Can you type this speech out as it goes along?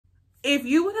If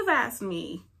you would have asked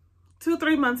me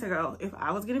 2-3 months ago if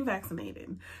I was getting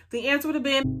vaccinated, the answer would have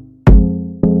been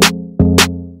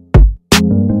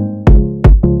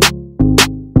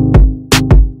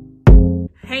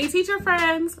hey teacher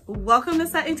friends, welcome to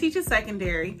Sutton Teaches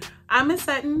Secondary. I'm Miss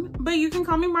Sutton, but you can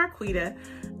call me MarQuitta.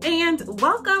 And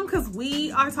welcome, because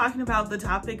we are talking about the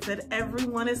topic that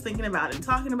everyone is thinking about and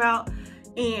talking about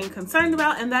and concerned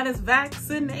about, and that is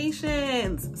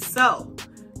vaccinations. So,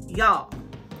 y'all,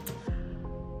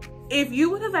 if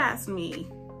you would have asked me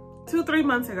 2-3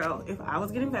 months ago if I was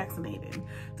getting vaccinated,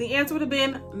 the answer would have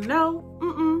been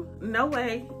no, no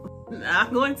way,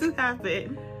 not going to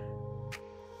happen.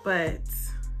 But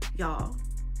y'all,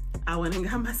 I went and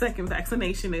got my second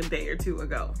vaccination a day or two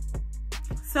ago.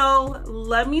 So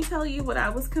let me tell you what I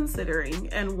was considering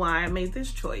and why I made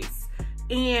this choice.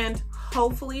 And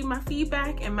hopefully my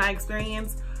feedback and my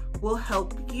experience will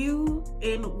help you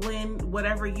in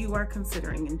whatever you are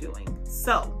considering and doing.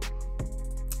 So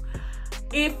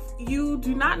if you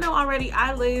do not know already,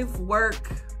 I live, work,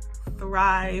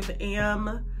 thrive,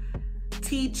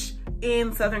 teach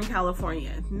in Southern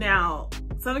California. Now,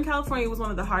 Southern California was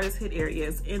one of the hardest hit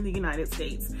areas in the United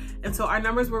States. And so our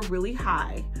numbers were really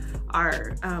high,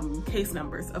 our case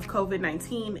numbers of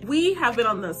COVID-19. We have been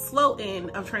on the slow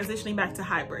end of transitioning back to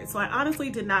hybrid. So I honestly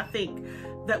did not think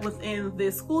that within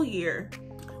this school year,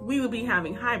 we would be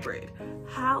having hybrid.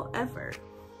 However,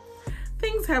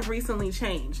 things have recently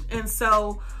changed. And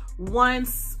so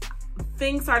once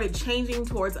things started changing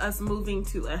towards us moving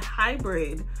to a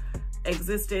hybrid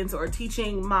existence or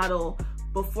teaching model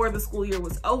before the school year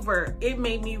was over, it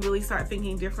made me really start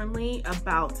thinking differently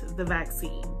about the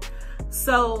vaccine.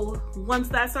 So once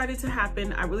that started to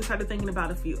happen, I really started thinking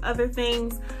about a few other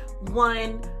things.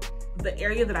 One, the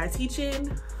area that I teach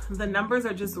in, the numbers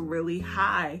are just really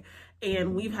high.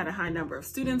 And we've had a high number of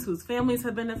students whose families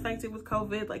have been affected with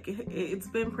COVID. Like it's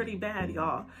been pretty bad,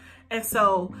 y'all. And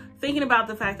so thinking about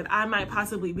the fact that I might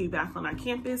possibly be back on our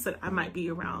campus, that I might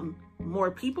be around more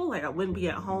people, like I wouldn't be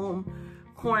at home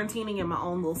quarantining in my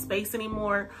own little space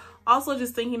anymore. Also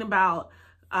just thinking about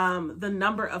the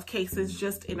number of cases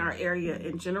just in our area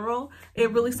in general,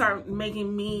 it really started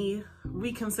making me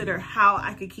reconsider how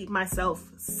I could keep myself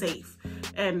safe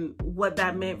and what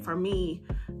that meant for me,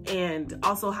 and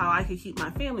also how I could keep my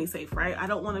family safe, right? I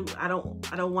don't want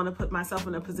to put myself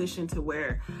in a position to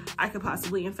where I could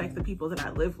possibly infect the people that I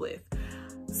live with.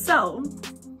 So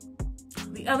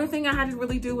the other thing I had to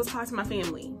really do was talk to my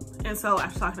family. And so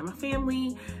after talking to my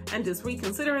family and just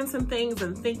reconsidering some things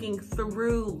and thinking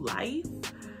through life,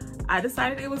 I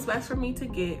decided it was best for me to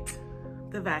get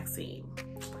the vaccine.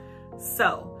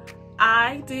 So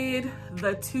I did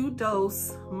the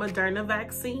 2-dose Moderna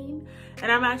vaccine,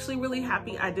 and I'm actually really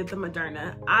happy I did the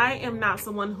Moderna. I am not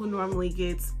someone who normally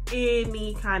gets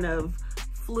any kind of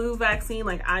flu vaccine.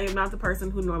 Like I am not the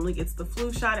person who normally gets the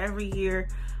flu shot every year.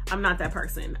 I'm not that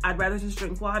person. I'd rather just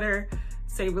drink water,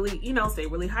 stay really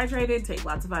hydrated, take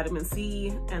lots of vitamin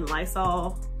C and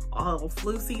Lysol all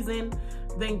flu season,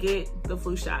 then get the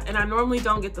flu shot. And I normally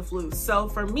don't get the flu. So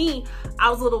for me, I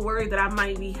was a little worried that I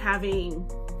might be having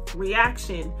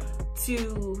reaction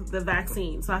to the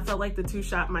vaccine. So I felt like the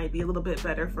 2-shot might be a little bit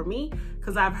better for me,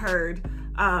 because I've heard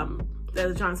that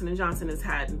the Johnson & Johnson has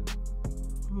had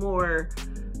more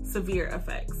severe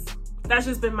effects. That's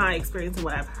just been my experience and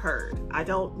what I've heard. I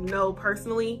don't know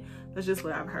personally, that's just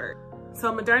what I've heard.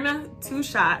 So Moderna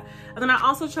 2-shot, and then I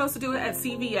also chose to do it at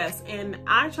CVS, and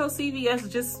I chose CVS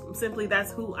just simply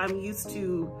that's who I'm used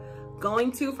to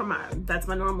going to that's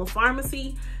my normal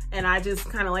pharmacy, and I just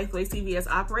kind of like the way CVS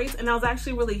operates. And I was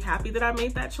actually really happy that I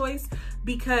made that choice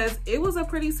because it was a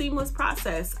pretty seamless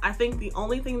process. I think the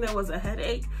only thing that was a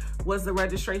headache was the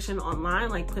registration online,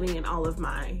 like putting in all of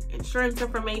my insurance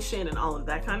information and all of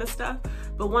that kind of stuff.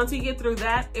 But once you get through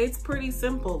that, it's pretty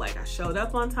simple. Like I showed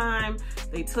up on time,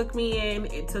 they took me in,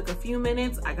 it took a few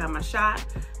minutes, I got my shot.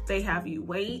 They have you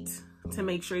wait to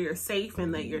make sure you're safe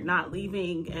and that you're not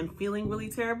leaving and feeling really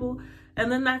terrible. And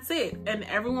then that's it. And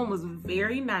everyone was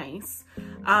very nice.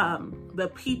 The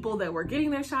people that were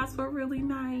getting their shots were really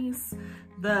nice.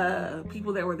 The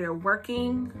people that were there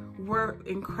working were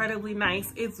incredibly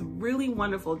nice. It's really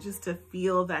wonderful just to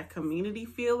feel that community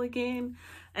feel again,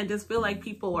 and just feel like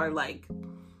people are like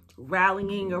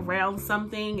rallying around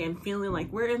something and feeling like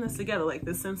we're in this together, like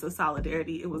this sense of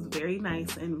solidarity. It was very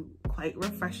nice and quite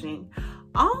refreshing.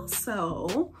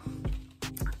 Also,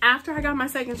 after I got my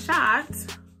second shot,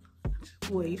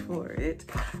 wait for it,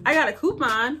 I got a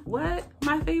coupon. What?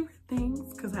 My favorite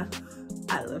things, because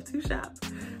I love to shop.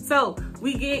 So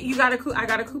I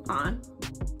got a coupon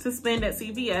to spend at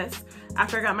CVS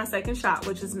after I got my second shot,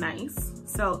 which is nice.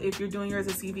 So if you're doing yours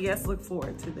at CVS, look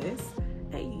forward to this.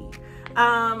 Hey.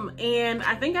 And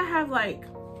I think I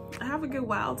have a good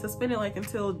while to spend it, like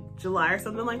until July or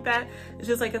something like that. It's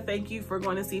just like a thank you for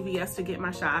going to CVS to get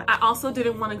my shot. I also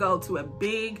didn't want to go to a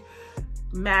big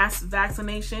mass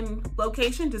vaccination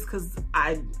location just because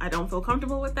I don't feel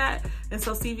comfortable with that. And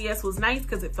so CVS was nice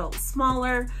because it felt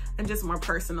smaller and just more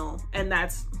personal. And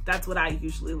that's what I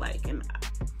usually like. And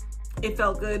it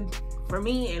felt good for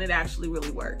me, and it actually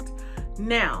really worked.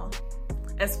 Now,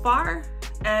 as far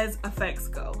as effects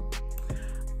go,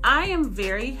 I am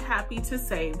very happy to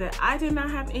say that I did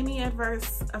not have any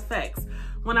adverse effects.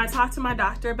 When I talked to my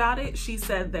doctor about it, she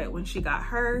said that when she got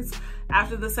hers,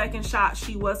 after the second shot,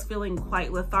 she was feeling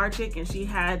quite lethargic, and she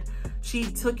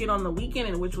took it on the weekend,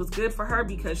 and which was good for her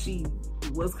because she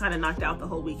was kind of knocked out the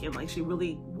whole weekend. Like, she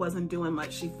really wasn't doing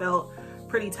much. She felt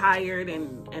pretty tired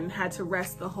and had to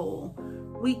rest the whole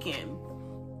weekend.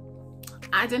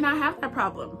 I did not have that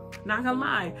problem, not gonna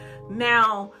lie.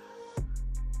 Now,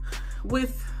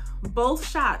 with both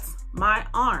shots, my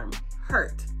arm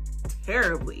hurt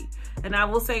terribly. And I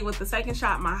will say with the second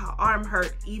shot, my arm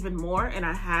hurt even more. And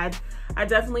I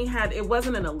definitely had, it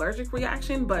wasn't an allergic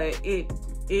reaction, but it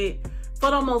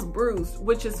felt almost bruised,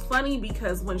 which is funny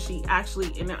because when she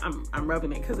actually, and I'm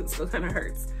rubbing it because it still kind of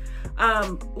hurts.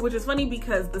 Which is funny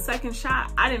because the second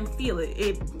shot, I didn't feel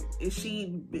it.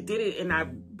 She did it and I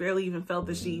barely even felt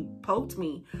that she poked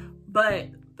me. But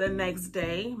the next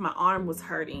day, my arm was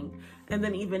hurting. And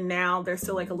then even now, there's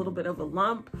still like a little bit of a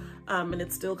lump, and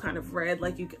it's still kind of red,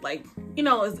 like you could, like, you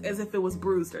know, as if it was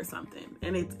bruised or something.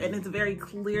 And it's very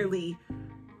clearly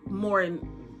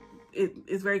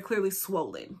it's very clearly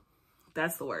swollen.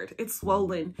 That's the word. It's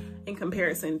swollen in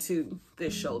comparison to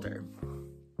this shoulder.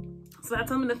 So that's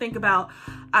something to think about.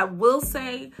 I will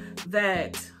say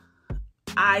that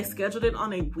I scheduled it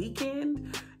on a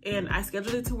weekend, and I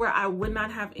scheduled it to where I would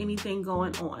not have anything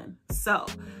going on. So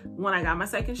when I got my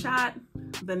second shot,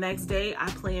 the next day I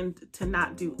planned to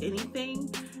not do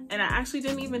anything, and I actually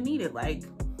didn't even need it. Like,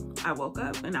 I woke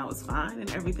up and I was fine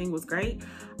and everything was great.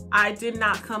 I did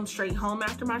not come straight home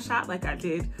after my shot. Like, I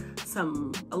did a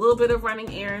little bit of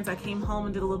running errands. I came home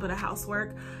and did a little bit of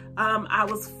housework.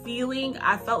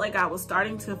 I felt like I was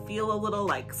starting to feel a little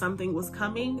like something was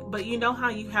coming, but you know how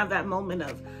you have that moment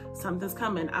of something's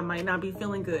coming, I might not be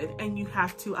feeling good, and you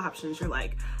have two options. You're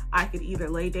like, I could either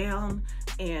lay down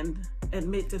and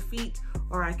admit defeat,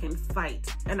 or I can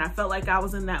fight. And I felt like I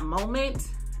was in that moment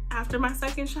after my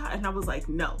second shot, and I was like,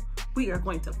 no, we are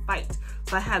going to fight.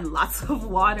 So I had lots of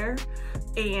water,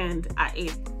 and I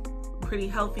ate a pretty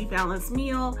healthy, balanced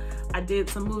meal. I did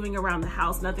some moving around the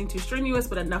house, nothing too strenuous,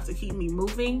 but enough to keep me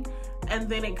moving. And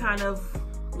then it kind of,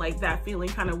 like, that feeling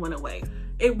kind of went away.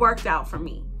 It worked out for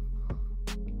me.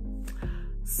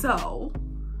 So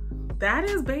that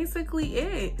is basically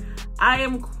it. I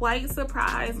am quite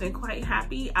surprised and quite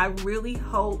happy. I really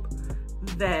hope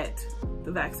that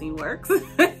the vaccine works.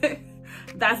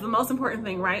 That's the most important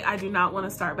thing, right? I do not want to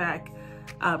start back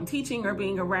teaching or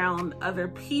being around other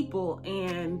people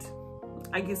and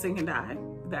I get sick and die.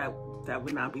 That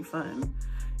would not be fun.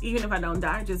 Even if I don't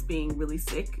die, just being really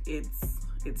sick,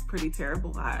 it's pretty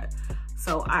terrible.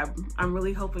 So I'm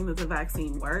really hoping that the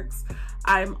vaccine works.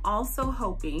 I'm also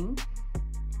hoping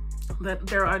that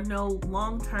there are no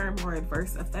long-term or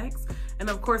adverse effects. And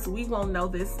of course, we won't know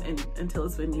this until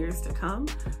it's been years to come.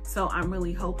 So I'm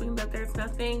really hoping that there's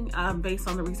nothing based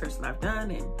on the research that I've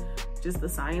done and just the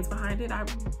science behind it.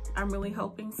 I'm really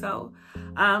hoping so.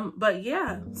 But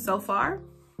yeah, so far,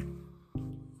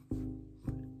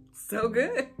 so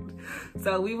good.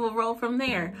 So we will roll from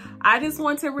there. I just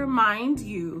want to remind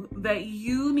you that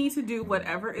you need to do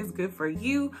whatever is good for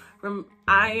you.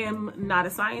 I am not a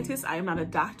scientist. I am not a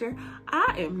doctor.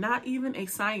 I am not even a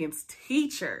science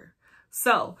teacher.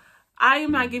 So I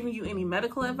am not giving you any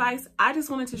medical advice. I just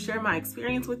wanted to share my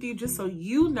experience with you just so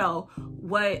you know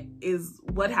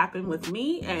what happened with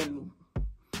me, and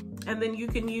then you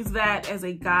can use that as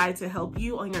a guide to help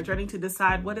you on your journey to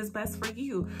decide what is best for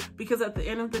you. Because at the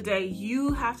end of the day,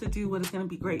 you have to do what is going to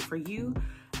be great for you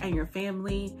and your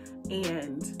family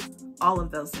and all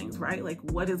of those things, right? Like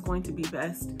what is going to be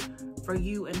best for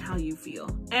you and how you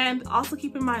feel. And also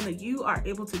keep in mind that you are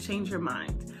able to change your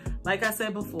mind. Like I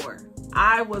said before,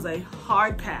 I was a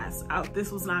hard pass out.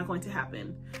 This was not going to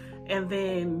happen. And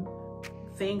then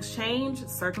things changed,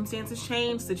 circumstances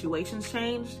changed, situations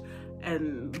changed,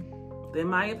 and then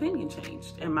my opinion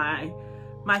changed and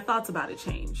my thoughts about it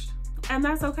changed. And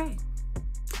that's okay.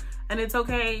 And it's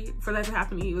okay for that to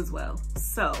happen to you as well.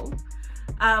 So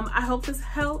I hope this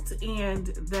helped and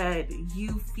that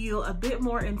you feel a bit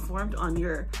more informed on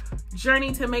your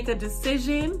journey to make a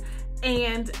decision.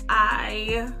 And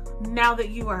now that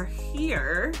you are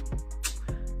here,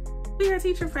 we are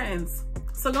teacher friends.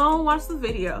 So go and watch the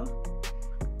video.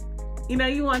 You know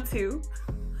you want to.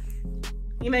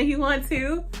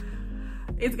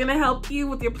 It's gonna help you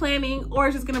with your planning, or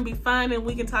it's just gonna be fun and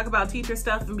we can talk about teacher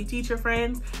stuff and be teacher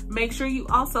friends. Make sure you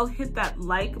also hit that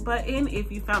like button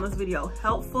if you found this video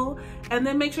helpful, and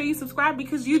then make sure you subscribe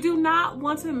because you do not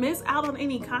want to miss out on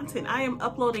any content. I am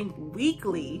uploading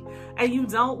weekly and you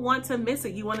don't want to miss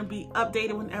it. You want to be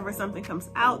updated whenever something comes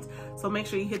out. So make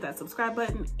sure you hit that subscribe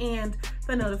button and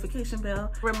the notification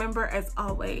bell. Remember, as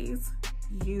always,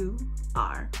 you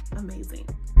are amazing.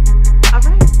 All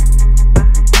right, bye.